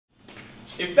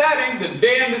If that ain't the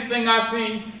damnedest thing I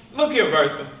seen, look here,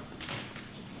 Bertha.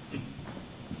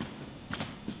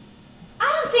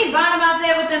 I done seen Barnum out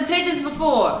there with them pigeons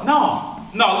before. No,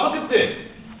 look at this.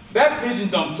 That pigeon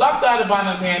done flopped out of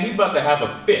Barnum's hand. He's about to have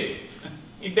a fit.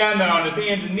 He's down there on his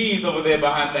hands and knees over there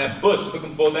behind that bush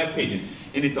looking for that pigeon.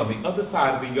 And it's on the other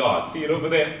side of the yard. See it over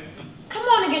there? Come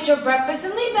on and get your breakfast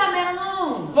and leave that man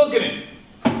alone. Look at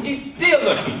him. He's still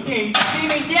looking. He ain't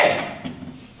seen it yet.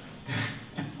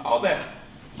 All that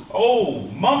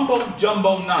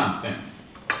mumbo-jumbo nonsense.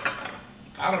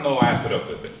 I don't know why I put up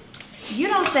with it. You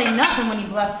don't say nothing when you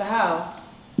bless the house.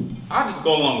 I just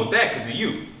go along with that because of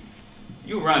you.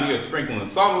 You around here sprinkling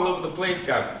salt all over the place,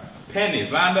 got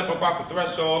pennies lined up across the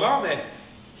threshold, all that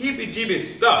heebie-jeebie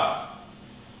stuff.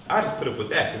 I just put up with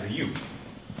that because of you.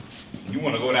 You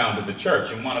want to go down to the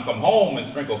church and want to come home and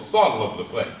sprinkle salt all over the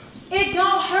place. It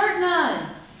don't hurt none.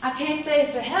 I can't say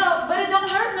it for help, but it don't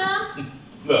hurt none.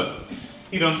 Look,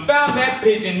 he done found that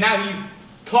pigeon, now he's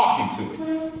talking to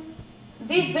it.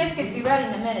 These biscuits be ready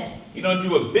in a minute. He done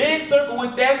drew a big circle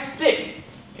with that stick,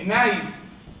 and now he's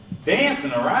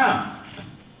dancing around.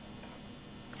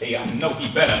 Hey, I know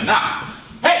he better not.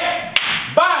 Hey,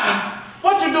 Barnum,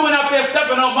 what you doing out there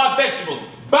stepping on my vegetables?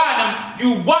 Barnum,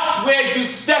 you watch where you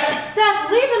stepping.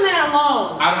 Seth, leave the man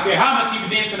alone. I don't care how much you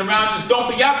be dancing around, just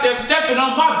don't be out there stepping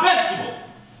on my vegetables.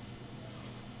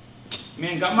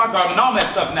 Man, got my garden all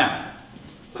messed up now.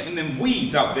 Planting them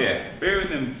weeds out there, burying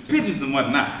them pigeons and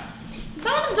whatnot.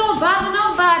 Barnum don't bother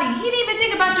nobody. He didn't even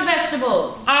think about your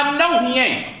vegetables. I know he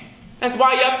ain't. That's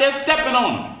why you out there stepping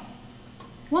on them.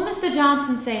 What Mr.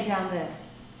 Johnson say down there?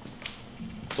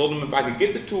 Told him if I could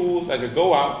get the tools, I could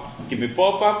go out, give me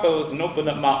 4 or 5 fellas and open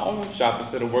up my own shop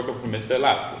instead of working for Mr.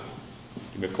 Alaska.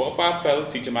 Give me 4 or 5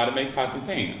 fellas, teach them how to make pots and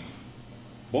pans.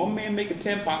 1 man making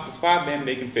 10 pots is 5 men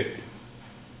making 50.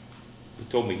 He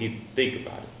told me he'd think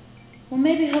about it. Well,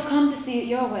 maybe he'll come to see it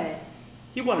your way.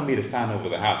 He wanted me to sign over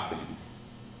the house to him.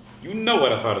 You know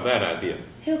what I thought of that idea.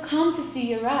 He'll come to see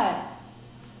you right.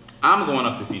 I'm going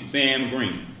up to see Sam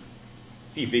Green.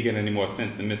 See if he got any more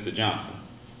sense than Mr. Johnson.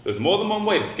 There's more than one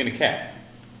way to skin a cat.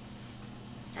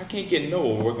 I can't get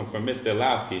nowhere working for Mr.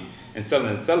 Elowski and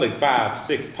selling 5,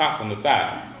 6 pots on the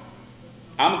side.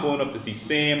 I'm going up to see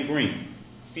Sam Green.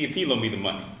 See if he'll loan me the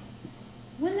money.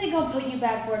 When they gonna put you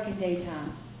back working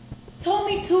daytime? Told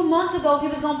me 2 months ago he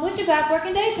was gonna put you back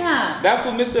working daytime. That's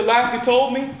what Mr. Elowski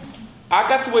told me. I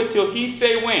got to wait till he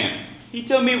say when. He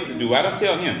tell me what to do. I don't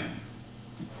tell him.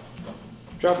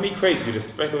 Drive me crazy to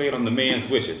speculate on the man's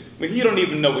wishes when he don't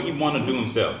even know what he want to do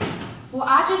himself. Well,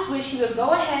 I just wish he would go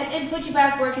ahead and put you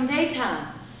back working daytime.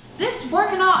 This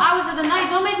working all hours of the night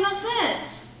don't make no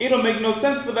sense. It don't make no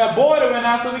sense for that boy to run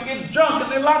out so he gets drunk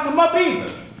and they lock him up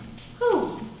either.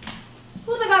 Who?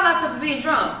 Who they got locked up for being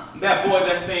drunk? That boy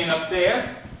that's staying upstairs.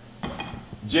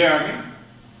 Jeremy.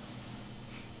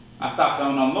 I stopped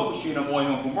down on Local Street on the way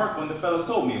home from work when the fellas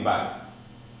told me about it.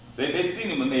 Said they seen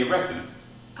him when they arrested him.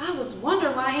 I was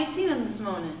wondering why I ain't seen him this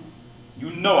morning.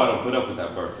 You know I don't put up with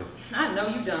that, Bertha. I know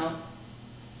you don't.